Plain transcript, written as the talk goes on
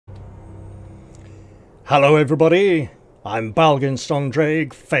Hello everybody, I'm Balgin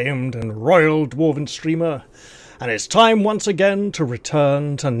Stongdraig, famed and royal dwarven streamer, and it's time once again to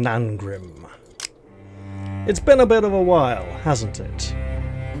return to Nangrim. It's been a bit of a while, hasn't it?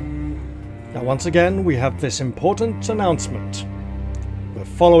 Now once again we have this important announcement. The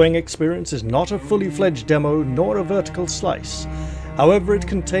following experience is not a fully fledged demo nor a vertical slice. However, it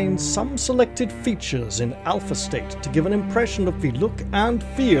contains some selected features in alpha state to give an impression of the look and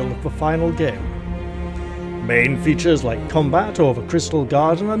feel of the final game. Main features like combat or the Crystal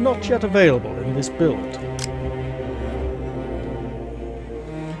Garden are not yet available in this build.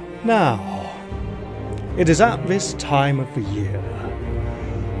 Now, it is at this time of the year,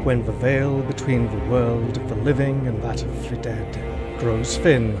 when the veil between the world of the living and that of the dead grows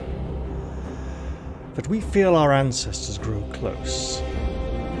thin, that we feel our ancestors grow close.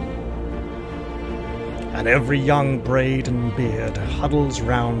 And every young braid and beard huddles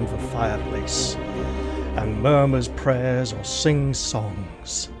round the fireplace and murmurs prayers or sings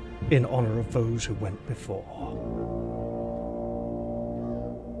songs in honour of those who went before.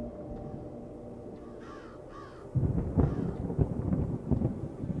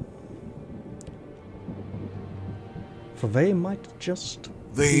 For they might just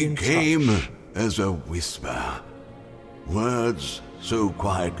They came as a whisper, words so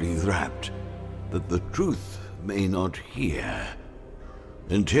quietly wrapped that the truth may not hear,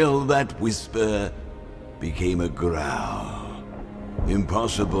 until that whisper became a growl,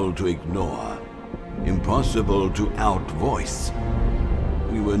 impossible to ignore, impossible to outvoice.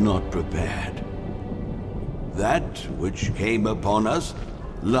 We were not prepared. That which came upon us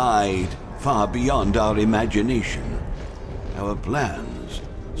lied far beyond our imagination. Our plans,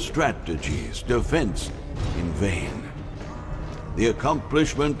 strategies, defense, in vain. The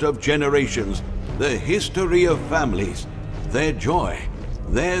accomplishment of generations, the history of families, their joy,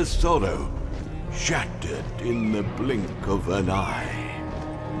 their sorrow, shattered in the blink of an eye.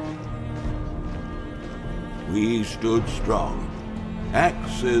 We stood strong,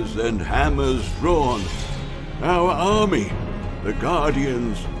 axes and hammers drawn, our army, the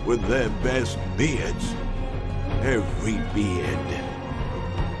guardians with their best beards, every beard.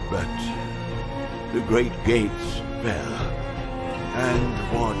 But the great gates fell, and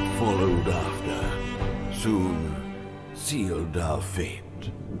what followed after soon sealed our fate.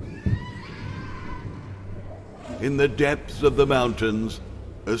 In the depths of the mountains,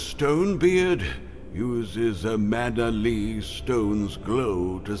 a stone beard uses a Manali stone's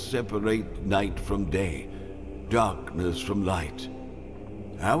glow to separate night from day, darkness from light.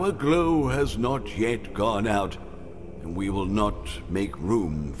 Our glow has not yet gone out, and we will not make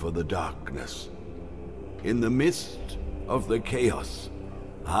room for the darkness. In the midst of the chaos,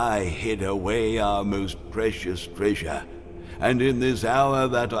 I hid away our most precious treasure, and in this hour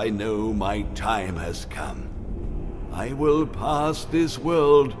that I know my time has come, I will pass this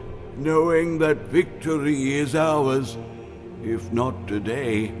world knowing that victory is ours, if not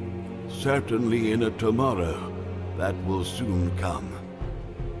today, certainly in a tomorrow that will soon come.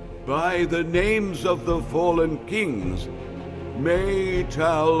 By the names of the fallen kings, may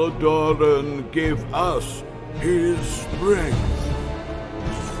Tal'Doran give us his strength.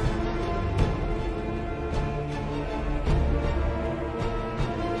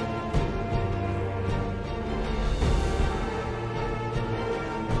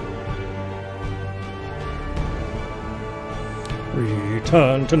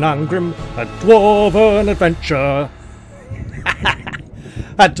 Return to Nangrim, a dwarven adventure.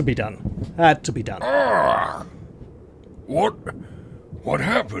 Had to be done. Had to be done. Ah! What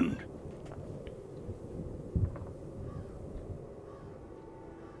happened?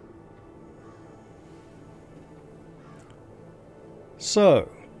 So,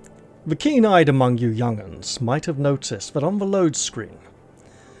 the keen-eyed among you young'uns might have noticed that on the load screen,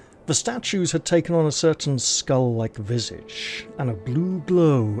 the statues had taken on a certain skull-like visage, and a blue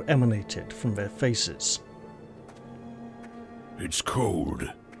glow emanated from their faces. It's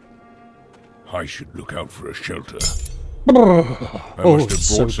cold. I should look out for a shelter. I must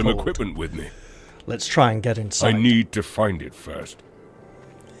have brought some equipment with me. Let's try and get inside. I need to find it first.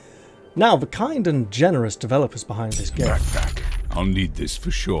 Now, the kind and generous developers behind this game Backpack. I'll need this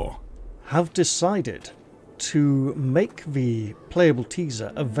for sure. have decided to make the playable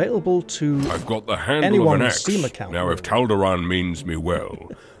teaser available to I've got the handle anyone of an with axe. Steam account. Now, if Tal'Doran means me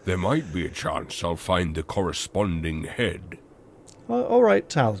well, there might be a chance I'll find the corresponding head. All right,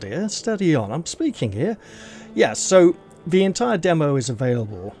 Tal dear, steady on. I'm speaking here. Yeah, so the entire demo is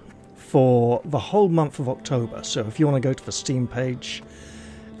available for the whole month of October. So if you want to go to the Steam page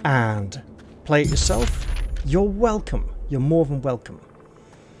and play it yourself, you're welcome. You're more than welcome.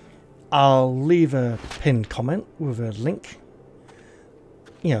 I'll leave a pinned comment with a link,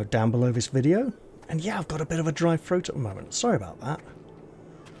 you know, down below this video. And yeah, I've got a bit of a dry throat at the moment. Sorry about that.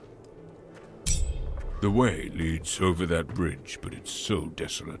 The way leads over that bridge, but it's so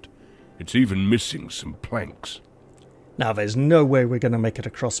desolate. It's even missing some planks. Now, there's no way we're going to make it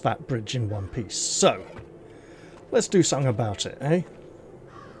across that bridge in one piece. So, let's do something about it, eh?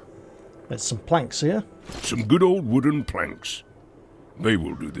 There's some planks here. Some good old wooden planks. They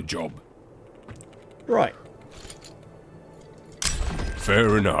will do the job. Right.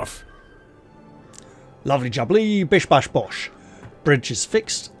 Fair enough. Lovely jubbly, bish bash bosh. Bridge is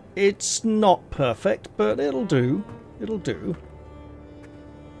fixed. It's not perfect, but it'll do. It'll do.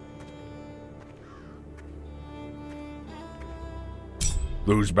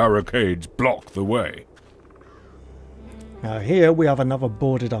 Those barricades block the way. Now here we have another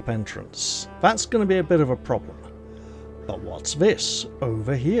boarded up entrance. That's going to be a bit of a problem. But what's this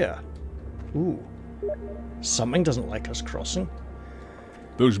over here? Ooh. Something doesn't like us crossing.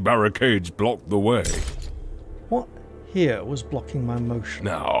 Those barricades block the way. What here was blocking my motion?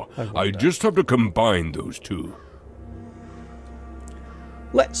 Now, I just have to combine those two.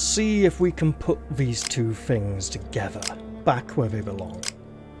 Let's see if we can put these two things together, back where they belong.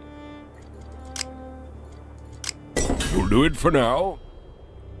 We'll do it for now.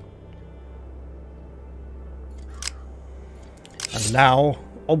 And now,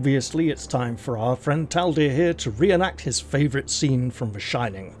 obviously, it's time for our friend Taldir here to reenact his favourite scene from The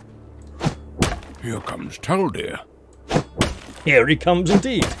Shining. Here comes Taldir. Here he comes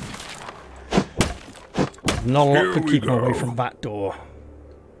indeed. Not a lot could keep him away go. from that door.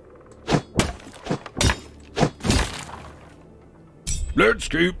 Let's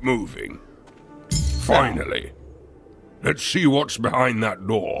keep moving. Finally. Let's see what's behind that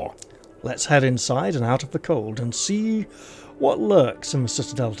door. Let's head inside and out of the cold and see what lurks in the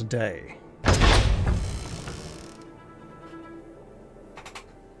Citadel today.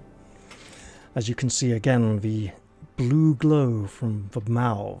 As you can see again, the blue glow from the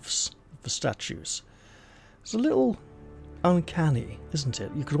mouths of the statues. It's a little uncanny, isn't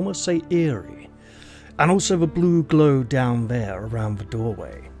it? You could almost say eerie. And also the blue glow down there around the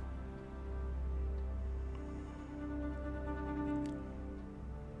doorway.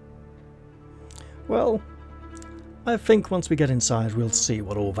 Well, I think once we get inside we'll see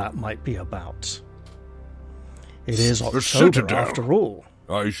what all that might be about. It is October Citadel. after all.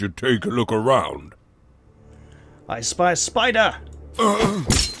 I should take a look around. I spy a spider!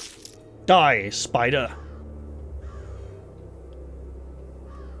 Die, spider!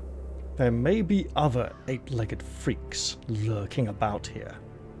 There may be other eight-legged freaks lurking about here.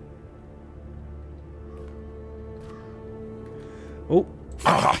 Oh!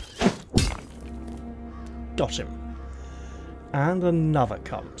 Got him. And another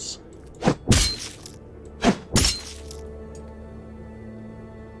comes.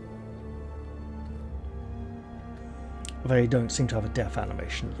 They don't seem to have a death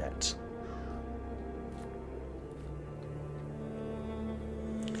animation yet.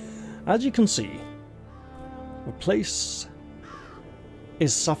 As you can see, the place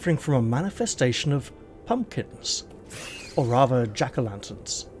is suffering from a manifestation of pumpkins, or rather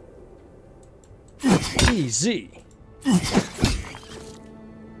jack-o'-lanterns. Easy.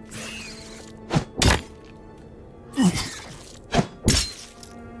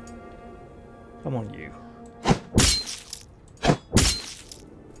 Come on, you.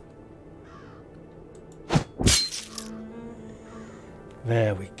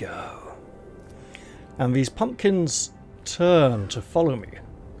 There we go. And these pumpkins turn to follow me.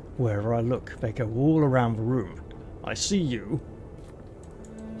 Wherever I look, they go all around the room. I see you.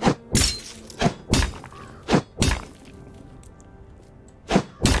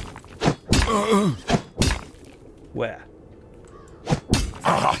 Where?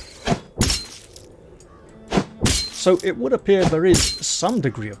 So it would appear there is some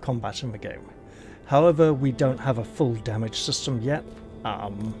degree of combat in the game. However, we don't have a full damage system yet.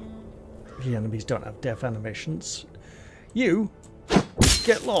 The enemies don't have death animations. You,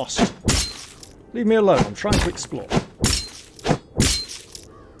 get lost. Leave me alone, I'm trying to explore.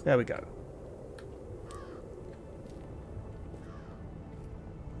 There we go.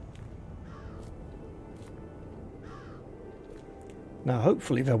 Now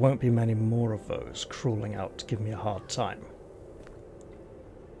hopefully there won't be many more of those crawling out to give me a hard time.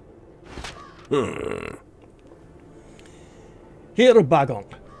 Here, Bagon.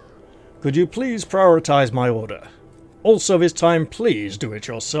 Could you please prioritize my order? Also this time, please do it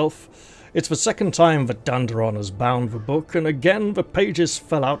yourself. It's the second time that Dandaron has bound the book, and again the pages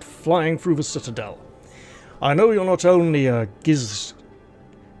fell out flying through the Citadel. I know you're not only a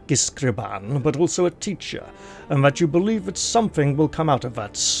Giscriban, but also a teacher, and that you believe that something will come out of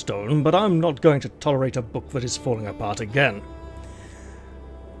that stone, but I'm not going to tolerate a book that is falling apart again.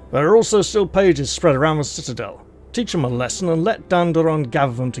 There are also still pages spread around the citadel. Teach them a lesson and let Dandaron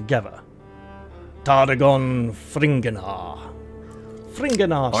gather them together. Tardagon Fringenar.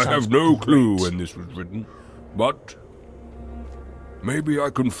 Fringenar I sounds have no clue great. when this was written, but maybe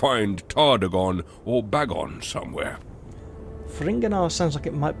I can find Tardagon or Bagon somewhere. Fringenar sounds like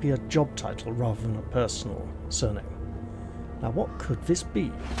it might be a job title rather than a personal surname. Now what could this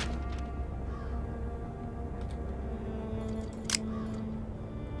be?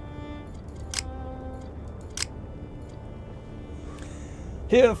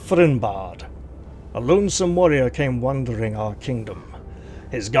 Here Frinbard, a lonesome warrior, came wandering our kingdom.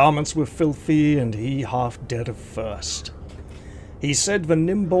 His garments were filthy, and he half dead of thirst. He said the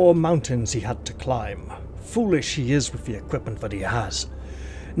Nimbor mountains he had to climb. Foolish he is with the equipment that he has.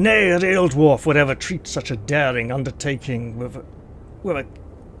 Nay, a real dwarf would ever treat such a daring undertaking with a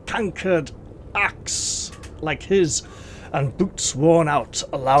cankered axe like his, and boots worn out,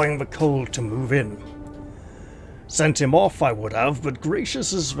 allowing the cold to move in. Sent him off I would have, but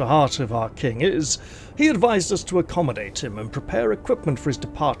gracious as the heart of our king is, he advised us to accommodate him and prepare equipment for his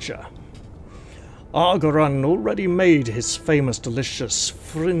departure. Argoran already made his famous delicious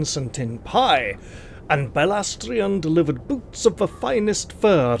Frincentin pie, and Belastrian delivered boots of the finest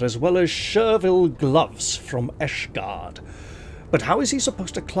fur as well as Sherville gloves from Eshgard. But how is he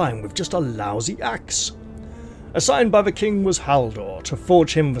supposed to climb with just a lousy axe? Assigned by the king was Haldor to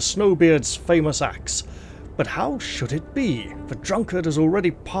forge him the Snowbeard's famous axe. But how should it be? The drunkard has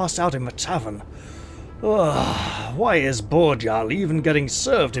already passed out in the tavern. Ugh, why is Borjarl even getting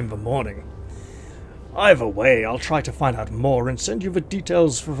served in the morning? Either way, I'll try to find out more and send you the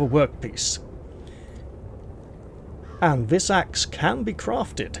details for the workpiece. And this axe can be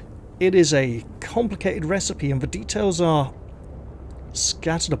crafted. It is a complicated recipe and the details are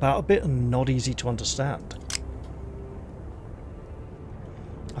scattered about a bit and not easy to understand.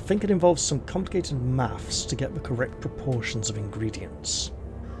 I think it involves some complicated maths to get the correct proportions of ingredients.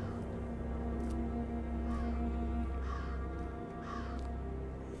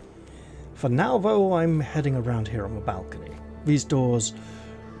 For now, though, I'm heading around here on the balcony. These doors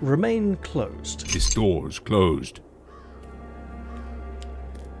remain closed. This door's closed.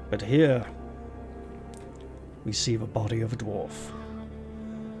 But here we see the body of a dwarf.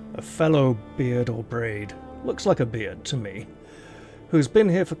 A fellow beard or braid, looks like a beard to me, who's been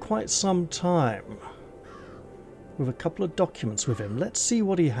here for quite some time, with a couple of documents with him. Let's see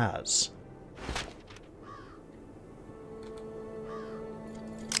what he has.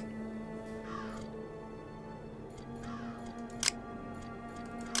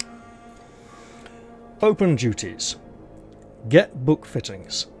 Open duties. Get book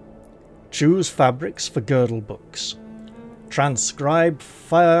fittings. Choose fabrics for girdle books. Transcribe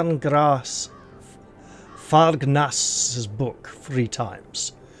Fargnas's book 3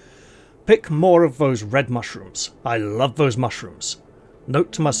 times. Pick more of those red mushrooms. I love those mushrooms.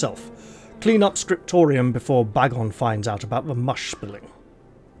 Note to myself. Clean up Scriptorium before Bagon finds out about the mush spilling.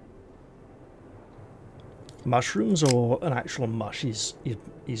 Mushrooms or an actual mush? He's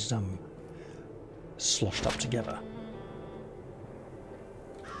sloshed up together.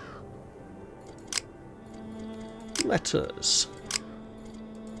 Letters.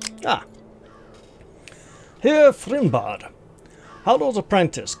 Ah. Here, Frinbard. Haldor's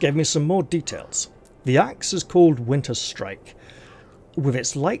apprentice gave me some more details. The axe is called Winter Strike, with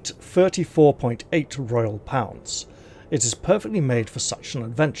its light 34.8 royal pounds. It is perfectly made for such an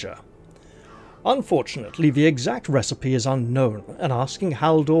adventure. Unfortunately, the exact recipe is unknown, and asking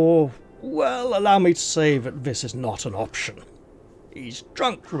Haldor, well, allow me to say that this is not an option. He's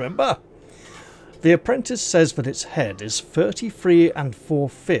drunk, remember? The apprentice says that its head is 33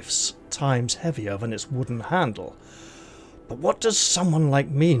 4/5 times heavier than its wooden handle. But what does someone like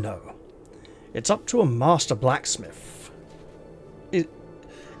me know? It's up to a master blacksmith. It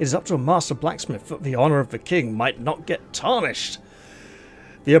is up to a master blacksmith that the honour of the king might not get tarnished.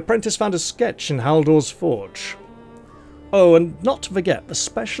 The apprentice found a sketch in Haldor's forge. Oh, and not to forget the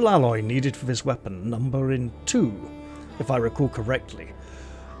special alloy needed for this weapon, number in 2, if I recall correctly.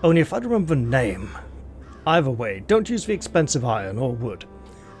 Only if I remember the name. Either way, don't use the expensive iron or wood.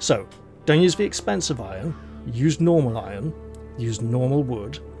 So, don't use the expensive iron, use normal iron, use normal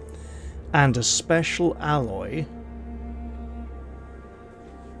wood, and a special alloy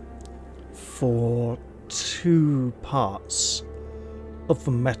for 2 parts of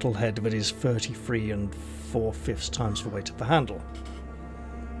the metal head that is 33 4/5 times the weight of the handle.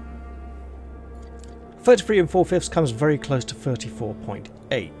 33 and 4/5 comes very close to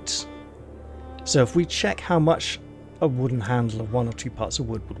 34.8. So if we check how much a wooden handle of 1 or 2 parts of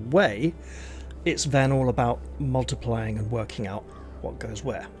wood would weigh, it's then all about multiplying and working out what goes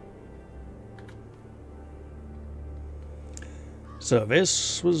where. So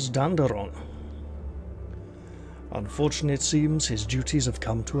this was Dandaron. Unfortunately, it seems his duties have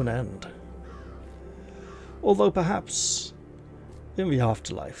come to an end. Although perhaps in the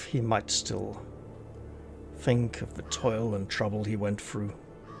afterlife he might still think of the toil and trouble he went through,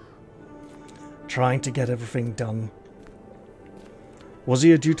 trying to get everything done. Was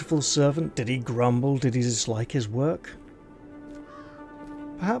he a dutiful servant? Did he grumble? Did he dislike his work?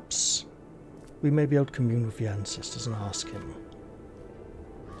 Perhaps we may be able to commune with the ancestors and ask him.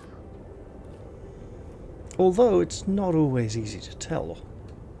 Although it's not always easy to tell.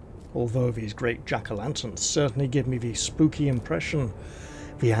 Although these great jack-o'-lanterns certainly give me the spooky impression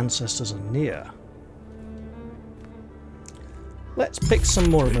the ancestors are near. Let's pick some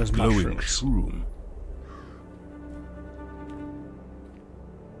more of those mushrooms. Shroom.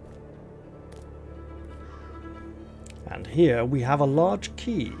 And here we have a large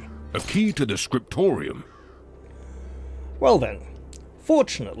key. A key to the scriptorium. Well then,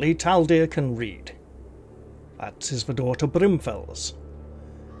 fortunately Taldir can read. That is the door to Brimfell's.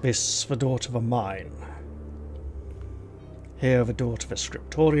 This the door to the mine. Here the door to the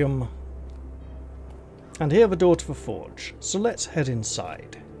scriptorium. And here the door to the forge. So let's head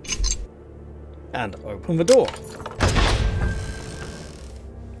inside. And open the door.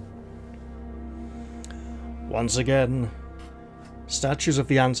 Once again, statues of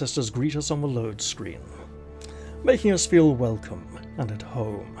the ancestors greet us on the load screen, making us feel welcome and at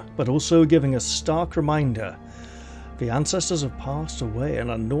home, but also giving us stark reminder the ancestors have passed away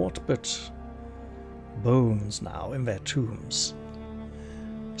and are naught but bones now in their tombs,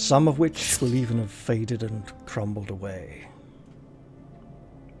 some of which will even have faded and crumbled away.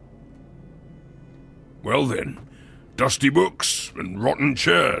 Well then, dusty books and rotten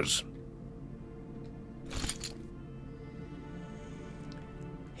chairs.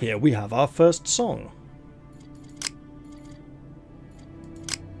 Here we have our first song.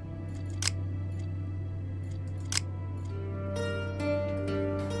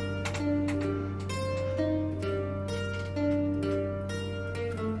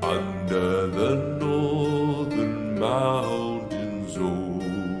 Under the northern mountains old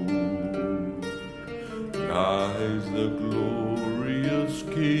lies the glorious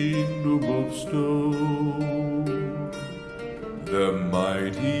kingdom of stone. The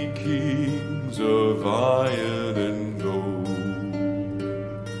mighty kings of iron and gold,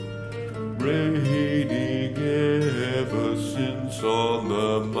 reigning ever since on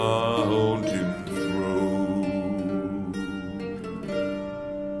the mountain throne.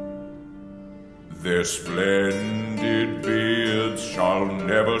 Their splendid beards shall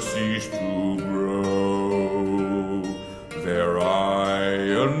never cease to grow. Their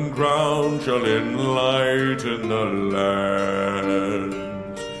iron crown shall enlighten the lands.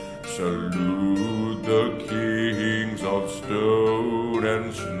 Salute the kings of stone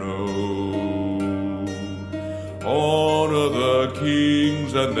and snow. Honor the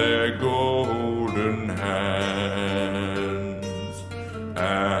kings and their golden hands.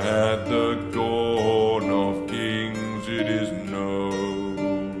 At the dawn of kings it is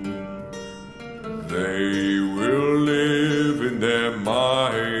known, they will live in their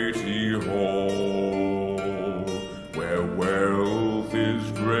mighty hall, where wealth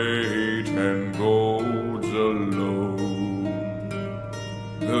is great and gold's alone.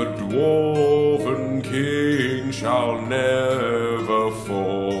 The dwarven king shall never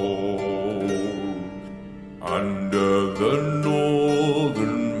fall. Under the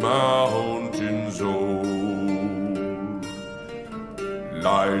northern mountains old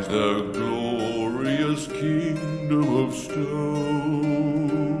lies the glorious kingdom of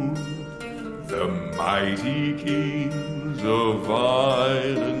stone. The mighty kings of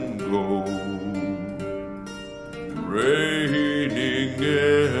iron and gold, reigning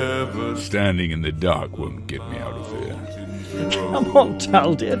ever. Standing in the dark won't get me out of here. Come on,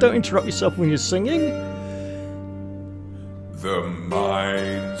 Taldir, don't interrupt yourself when you're singing. The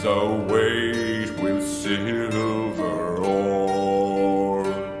mines await with silver ore.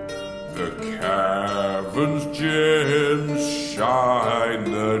 The caverns gems shine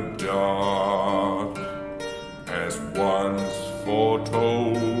the dark, as once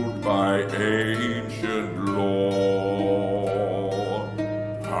foretold by ancient lore.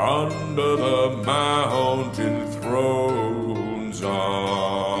 Under the mountain thrones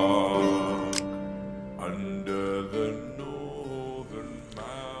are, under the northern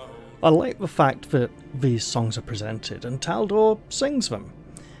mountain. I like the fact that these songs are presented and Taldor sings them.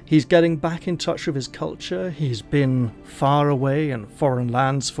 He's getting back in touch with his culture. He's been far away in foreign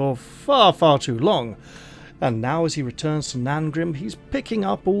lands for far, far too long. And now as he returns to Nangrim, he's picking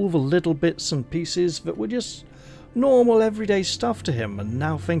up all the little bits and pieces that were just normal everyday stuff to him, and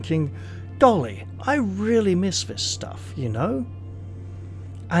now thinking, golly, I really miss this stuff, you know?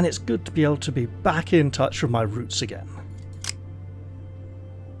 And it's good to be able to be back in touch with my roots again.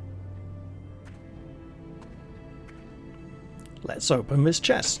 Let's open this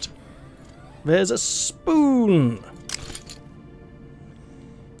chest. There's a spoon!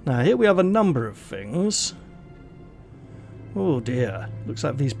 Now here we have a number of things. Oh dear, looks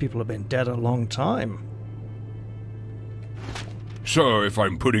like these people have been dead a long time. So, if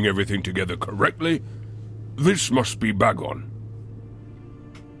I'm putting everything together correctly, this must be Bagon.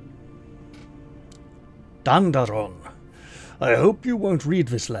 Dandaron, I hope you won't read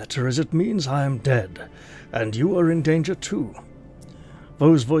this letter, as it means I am dead, and you are in danger too.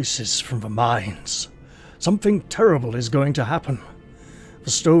 Those voices from the mines. Something terrible is going to happen.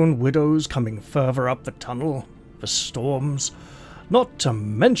 The stone widows coming further up the tunnel, the storms, not to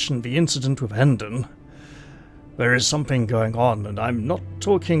mention the incident with Hendon. There is something going on, and I'm not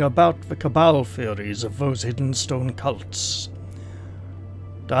talking about the cabal theories of those hidden stone cults.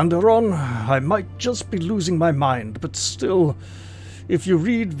 Dandaron, I might just be losing my mind, but still, if you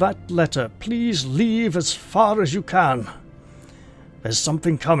read that letter, please leave as far as you can. There's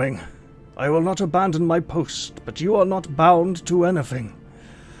something coming. I will not abandon my post, but you are not bound to anything.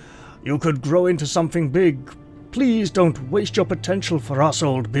 You could grow into something big. Please don't waste your potential for us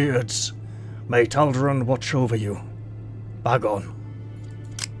old beards. May Taldaron watch over you. Bagon.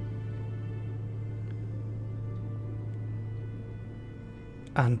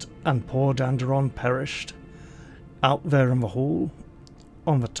 And poor Dandaron perished out there in the hall,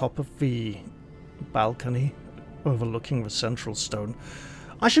 on the top of the balcony, overlooking the central stone.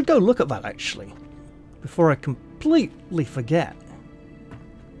 I should go look at that, actually, before I completely forget.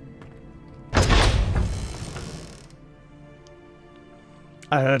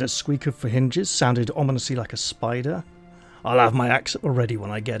 I heard a squeak of the hinges, sounded ominously like a spider. I'll have my axe at the ready when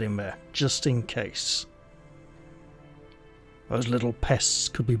I get in there, just in case. Those little pests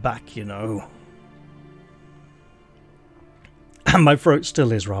could be back, you know. And my throat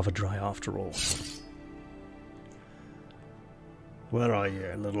still is rather dry after all. Where are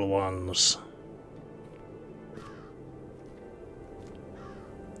you, little ones?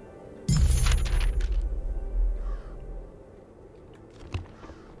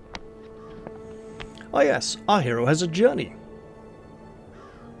 Oh yes, our hero has a journey.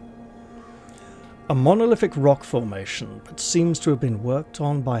 A monolithic rock formation that seems to have been worked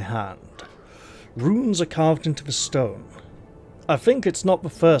on by hand. Runes are carved into the stone. I think it's not the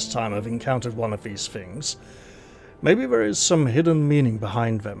first time I've encountered one of these things. Maybe there is some hidden meaning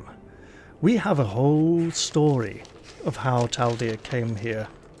behind them. We have a whole story of how Taldir came here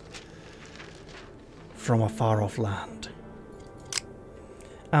from a far-off land.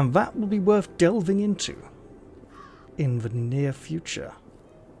 And that will be worth delving into in the near future.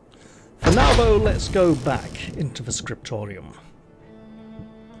 For now, though, let's go back into the scriptorium.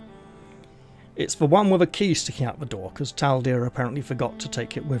 It's the one with a key sticking out the door, because Taldir apparently forgot to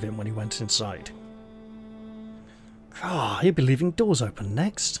take it with him when he went inside. Ah, he'll be leaving doors open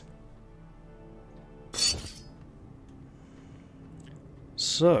next.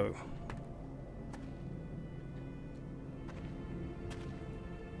 So...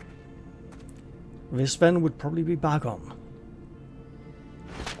 this then would probably be Bagon.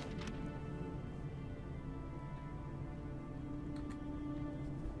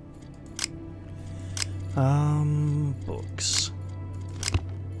 Books.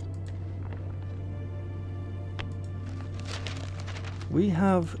 We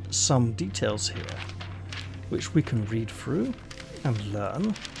have some details here, which we can read through and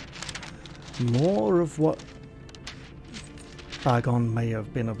learn more of what Bagon may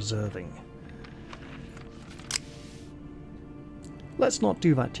have been observing. Let's not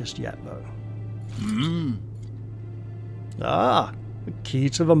do that just yet, though. Ah, the key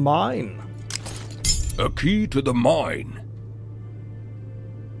to the mine. A key to the mine?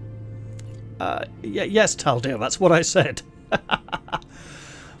 Yes, Taldir, that's what I said.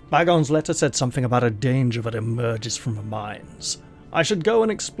 Bagon's letter said something about a danger that emerges from the mines. I should go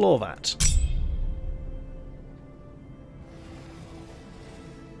and explore that.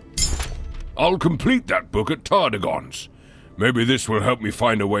 I'll complete that book at Tardigon's. Maybe this will help me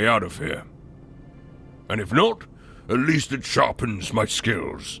find a way out of here. And if not, at least it sharpens my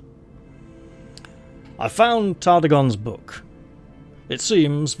skills. I found Tardigon's book. It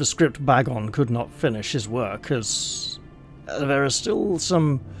seems the script Bagon could not finish his work as there are still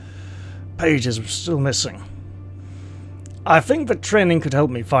some pages still missing. I think that training could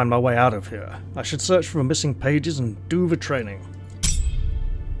help me find my way out of here. I should search for the missing pages and do the training.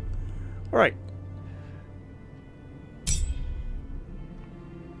 Alright.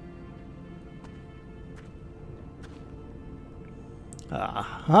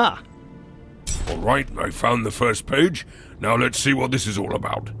 Aha! Alright, I found the first page. Now let's see what this is all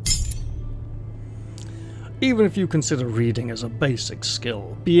about. Even if you consider reading as a basic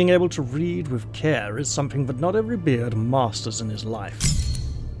skill, being able to read with care is something that not every beard masters in his life.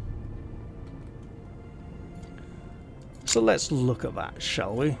 So let's look at that,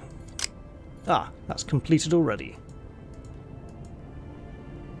 shall we? Ah, that's completed already.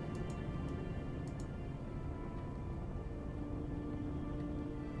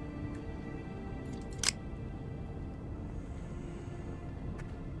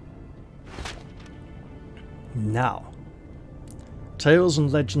 Now, Tales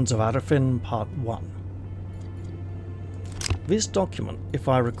and Legends of Adderfin Part 1. This document, if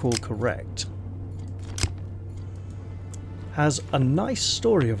I recall correct, has a nice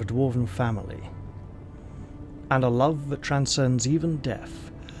story of a dwarven family, and a love that transcends even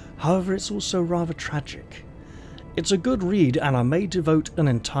death. However, it's also rather tragic. It's a good read, and I may devote an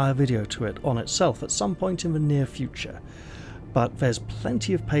entire video to it on itself at some point in the near future. But there's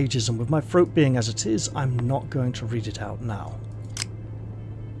plenty of pages, and with my throat being as it is, I'm not going to read it out now.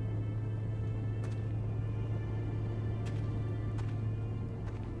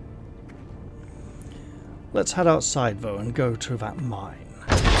 Let's head outside though and go to that mine.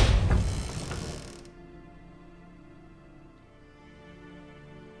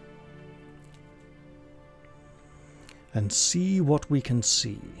 And see what we can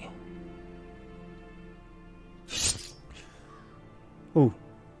see. Oh,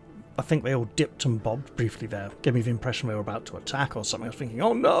 I think they all dipped and bobbed briefly there. Gave me the impression they were about to attack or something. I was thinking,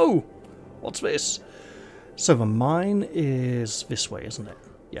 oh no! What's this? So the mine is this way, isn't it?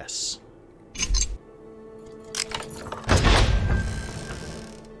 Yes.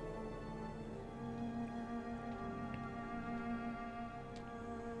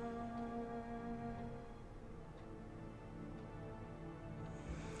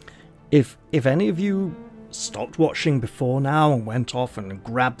 If any of you stopped watching before now and went off and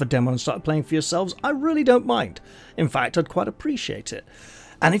grabbed the demo and started playing for yourselves, I really don't mind. In fact, I'd quite appreciate it.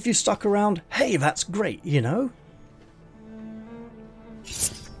 And if you stuck around, hey, that's great, you know?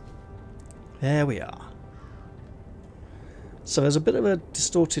 There we are. So there's a bit of a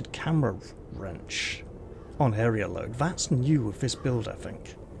distorted camera wrench on area load. That's new with this build, I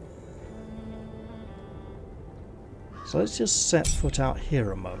think. So let's just set foot out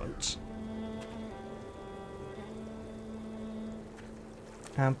here a moment.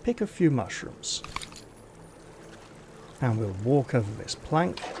 And pick a few mushrooms. And we'll walk over this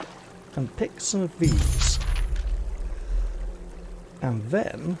plank and pick some of these. And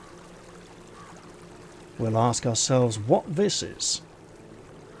then we'll ask ourselves what this is.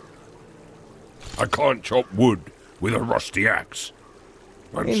 I can't chop wood with a rusty axe.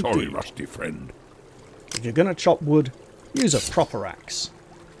 I'm Indeed. sorry, rusty friend. If you're going to chop wood, use a proper axe.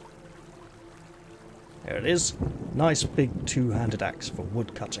 There it is. Nice big two-handed axe for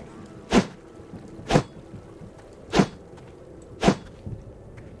wood cutting.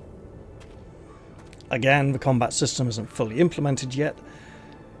 Again, the combat system isn't fully implemented yet,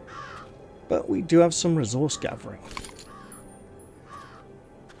 but we do have some resource gathering.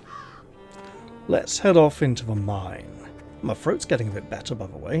 Let's head off into the mine. My throat's getting a bit better, by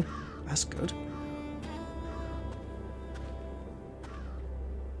the way. That's good.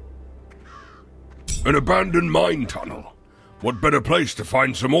 An abandoned mine tunnel. What better place to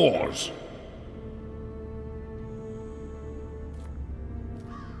find some ores?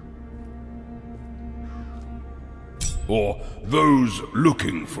 Or those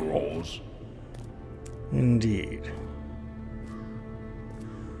looking for ores. Indeed.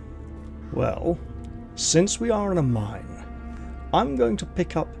 Well, since we are in a mine, I'm going to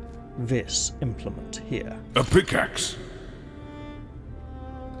pick up this implement here. A pickaxe.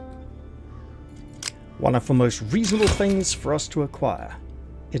 One of the most reasonable things for us to acquire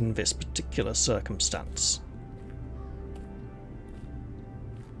in this particular circumstance.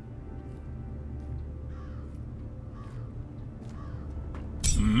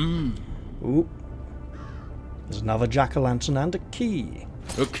 Ooh. There's another jack-o'-lantern and a key.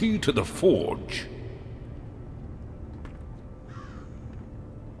 A key to the forge.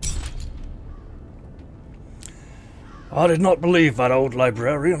 I did not believe that old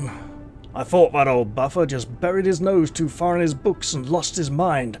librarian. I thought that old buffer just buried his nose too far in his books and lost his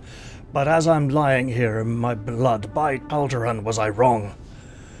mind, but as I'm lying here in my blood, by Alderaan was I wrong.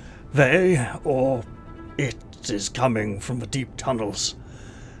 They, or it, is coming from the deep tunnels.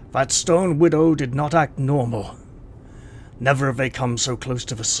 That stone widow did not act normal. Never have they come so close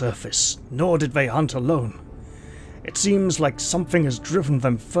to the surface, nor did they hunt alone. It seems like something has driven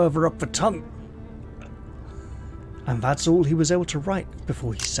them further up the tunnel. And that's all he was able to write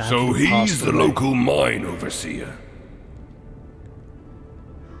before he sadly So he's passed the away. local mine overseer.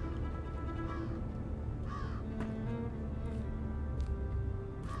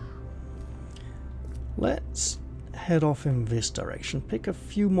 Let's head off in this direction, pick a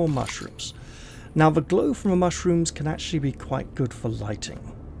few more mushrooms. Now the glow from the mushrooms can actually be quite good for lighting.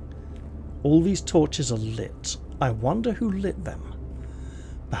 All these torches are lit. I wonder who lit them.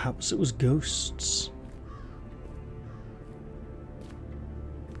 Perhaps it was ghosts.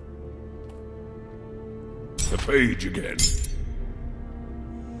 The page again.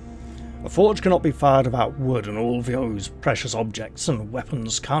 A forge cannot be fired without wood, and all those precious objects and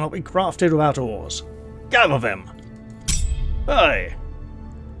weapons cannot be crafted without ores. Gather them! Hey!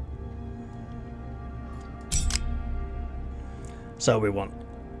 So we want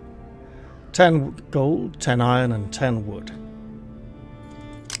 10 gold, 10 iron, and 10 wood.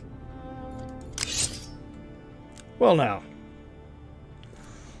 Well now,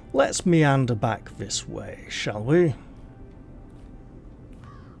 let's meander back this way, shall we?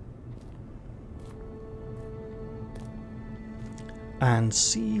 And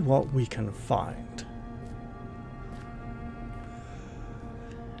see what we can find.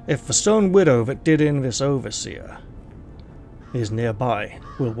 If the stone widow that did in this overseer is nearby,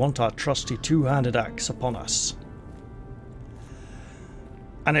 we'll want our trusty two-handed axe upon us.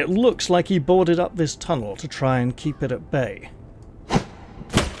 And it looks like he boarded up this tunnel to try and keep it at bay.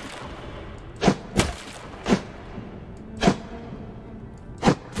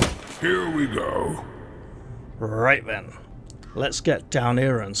 Here we go. Right then. Let's get down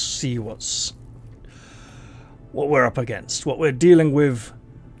here and see what we're up against, what we're dealing with.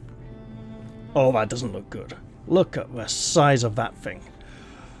 Oh, that doesn't look good. Look at the size of that thing.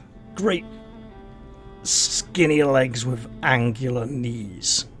 Great skinny legs with angular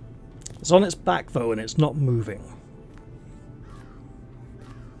knees. It's on its back though, and it's not moving.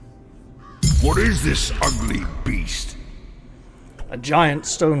 What is this ugly beast? A giant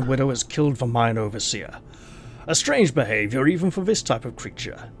stone widow has killed the mine overseer. A strange behaviour even for this type of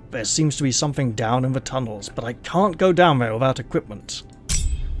creature. There seems to be something down in the tunnels, but I can't go down there without equipment.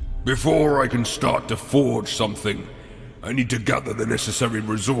 Before I can start to forge something, I need to gather the necessary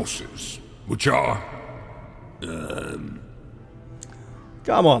resources, which are... Come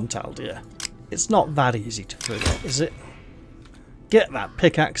on, Taldir. It's not that easy to forget, is it? Get that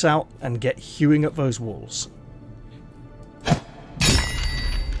pickaxe out and get hewing at those walls.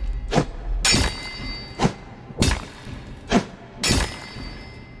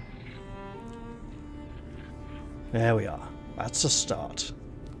 There we are. That's a start.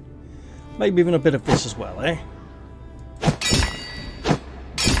 Maybe even a bit of this as well, eh?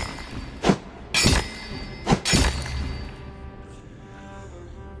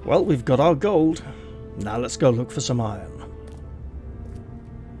 Well, we've got our gold. Now let's go look for some iron.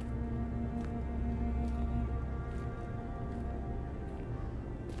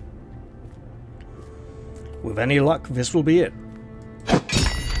 With any luck, this will be it.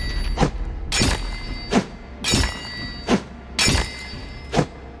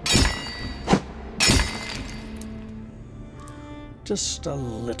 Just a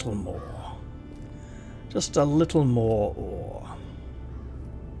little more. Just a little more ore.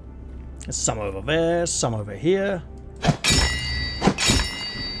 There's some over there, some over here.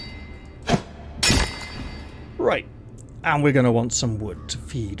 Right. And we're going to want some wood to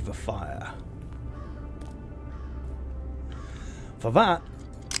feed the fire. For that,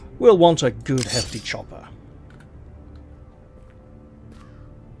 we'll want a good hefty chopper.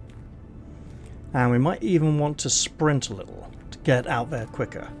 And we might even want to sprint a little to get out there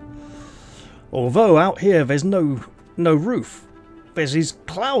quicker. Although out here there's no roof. There's these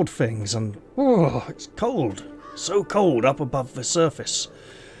cloud things and oh, it's cold. So cold up above the surface.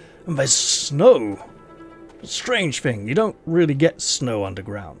 And there's snow. A strange thing, you don't really get snow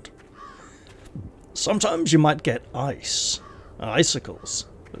underground. Sometimes you might get ice. Icicles.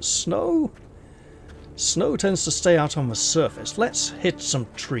 But snow? Snow tends to stay out on the surface. Let's hit some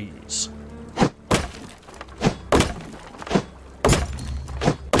trees.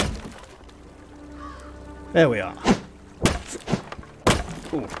 There we are.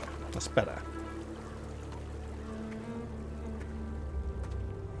 Ooh, that's better.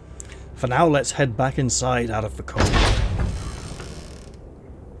 For now, let's head back inside out of the cold.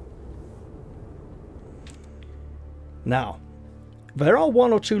 Now, there are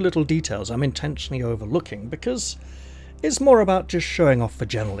one or two little details I'm intentionally overlooking because it's more about just showing off the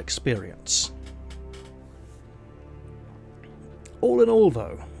general experience. All in all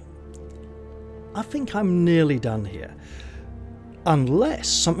though, I think I'm nearly done here. Unless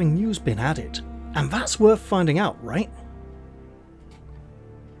something new's been added. And that's worth finding out, right?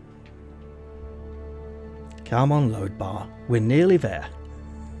 Come on, load bar. We're nearly there.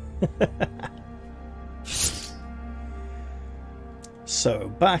 So,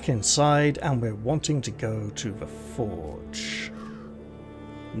 back inside, and we're wanting to go to the forge.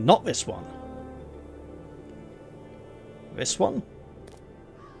 Not this one. This one?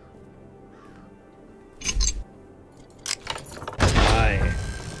 Aye.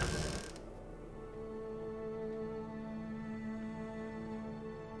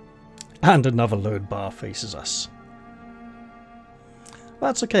 And another load bar faces us.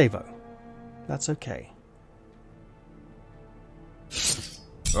 That's okay, though. That's okay.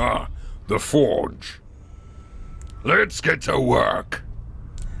 Ah, the forge. Let's get to work.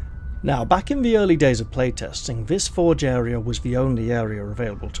 Now, back in the early days of playtesting, this forge area was the only area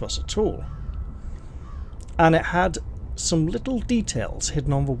available to us at all. And it had some little details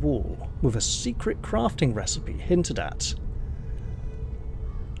hidden on the wall, with a secret crafting recipe hinted at.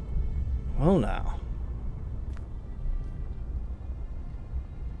 Well now.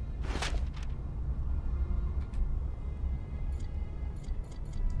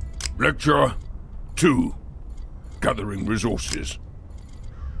 Lecture 2. Gathering resources.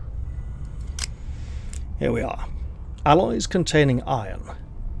 Here we are. Alloys containing iron.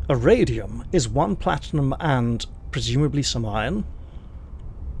 Iridium is 1 platinum and presumably some iron.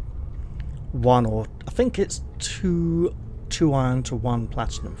 1 or I think it's 2 iron to 1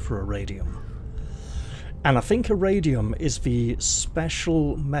 platinum for iridium. And I think iridium is the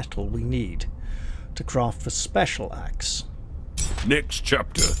special metal we need to craft the special axe. Next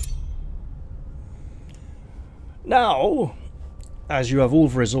chapter. Now, as you have all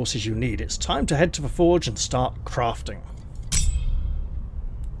the resources you need, it's time to head to the forge and start crafting.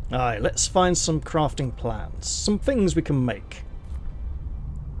 Aye, let's find some crafting plans, some things we can make.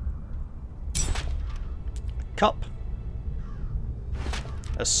 A cup,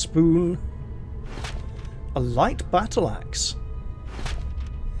 a spoon, a light battle axe,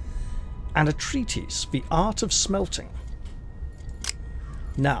 and a treatise, The Art of Smelting.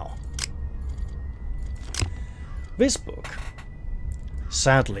 Now, this book,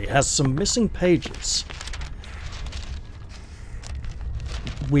 sadly, has some missing pages.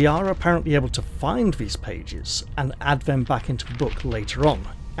 We are apparently able to find these pages and add them back into the book later on,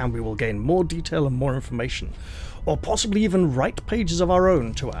 and we will gain more detail and more information, or possibly even write pages of our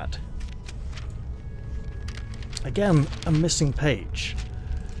own to add. Again, a missing page.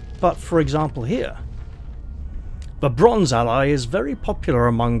 But for example here, the bronze alloy is very popular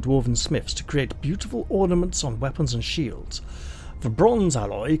among dwarven smiths to create beautiful ornaments on weapons and shields. The bronze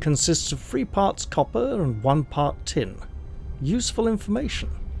alloy consists of 3 parts copper and 1 part tin. Useful information.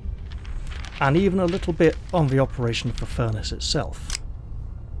 And even a little bit on the operation of the furnace itself.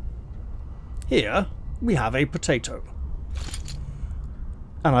 Here we have a potato.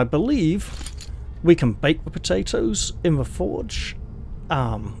 And I believe we can bake the potatoes in the forge.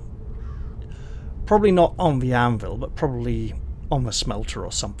 Probably not on the anvil, but probably on the smelter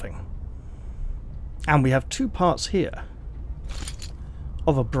or something. And we have 2 parts here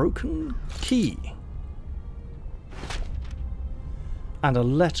of a broken key and a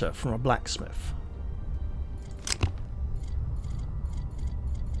letter from a blacksmith.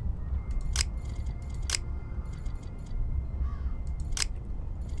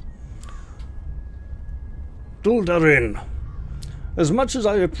 Duldarin, as much as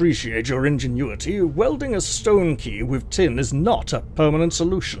I appreciate your ingenuity, welding a stone key with tin is not a permanent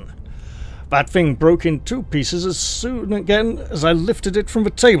solution. That thing broke in 2 pieces as soon again as I lifted it from the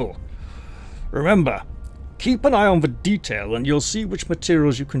table. Remember, keep an eye on the detail and you'll see which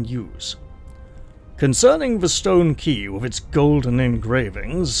materials you can use. Concerning the stone key with its golden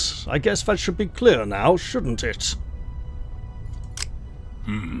engravings, I guess that should be clear now, shouldn't it?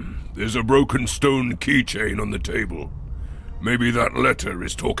 There's a broken stone keychain on the table. Maybe that letter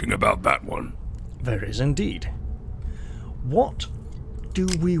is talking about that one. There is indeed. What do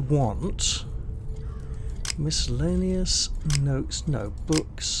we want? Miscellaneous notes, no,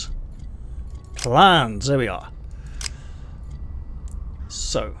 books. Plans, there we are.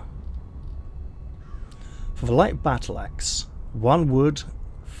 So, for the light battle axe, 1 wood,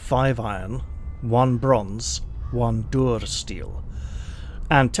 5 iron, 1 bronze, 1 dur steel,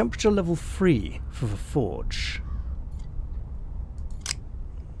 And temperature level 3 for the forge.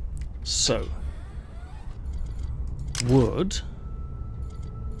 So, wood,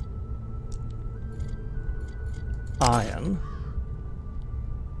 iron,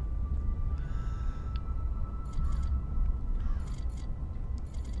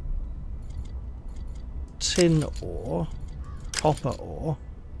 tin ore, copper ore,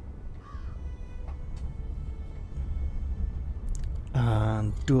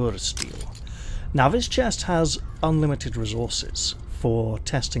 and dursteel. Now this chest has unlimited resources for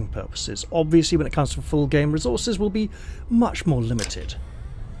testing purposes. Obviously when it comes to full game, resources will be much more limited.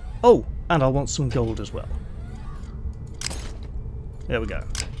 Oh, and I want some gold as well. There we go.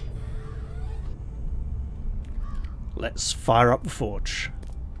 Let's fire up the forge.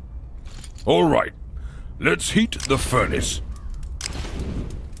 Alright, let's heat the furnace.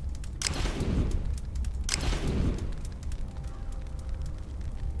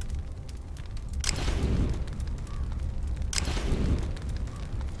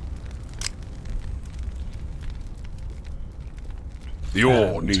 The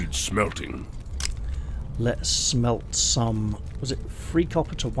ore needs smelting. Let's smelt some... was it 3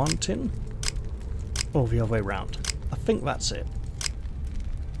 copper to 1 tin? Or the other way round? I think that's it.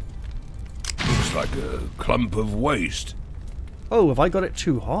 Looks like a clump of waste. Oh, have I got it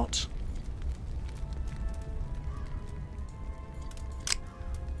too hot?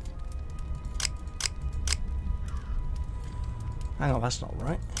 Hang on, that's not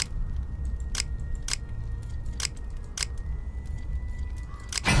right.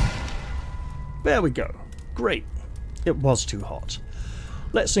 There we go. Great. It was too hot.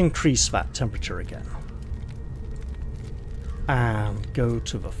 Let's increase that temperature again. And go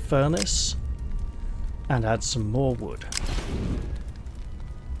to the furnace and add some more wood.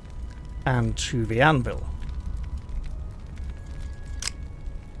 And to the anvil.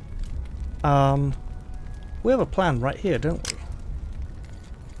 We have a plan right here, don't we?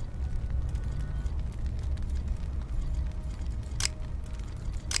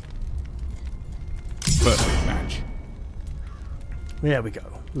 Perfect match. There we go.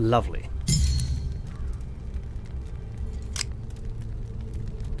 Lovely.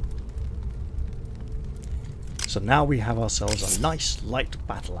 So now we have ourselves a nice light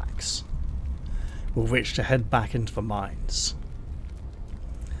battle axe with which to head back into the mines.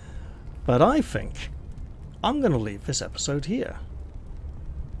 But I think I'm going to leave this episode here.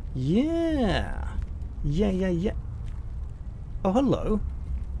 Yeah. Yeah. Oh, hello.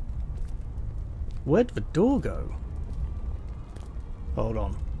 Where'd the door go? Hold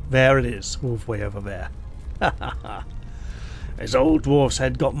on. There it is, all the way over there. Ha ha ha. His old dwarf's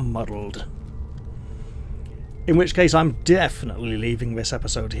head got muddled. In which case I'm definitely leaving this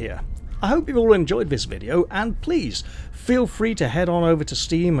episode here. I hope you've all enjoyed this video, and please feel free to head on over to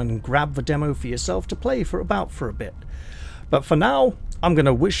Steam and grab the demo for yourself to play for a bit. But for now, I'm going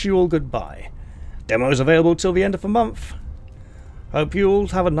to wish you all goodbye. Demo's available till the end of the month. Hope you all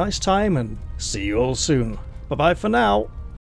have a nice time and see you all soon. Bye bye for now.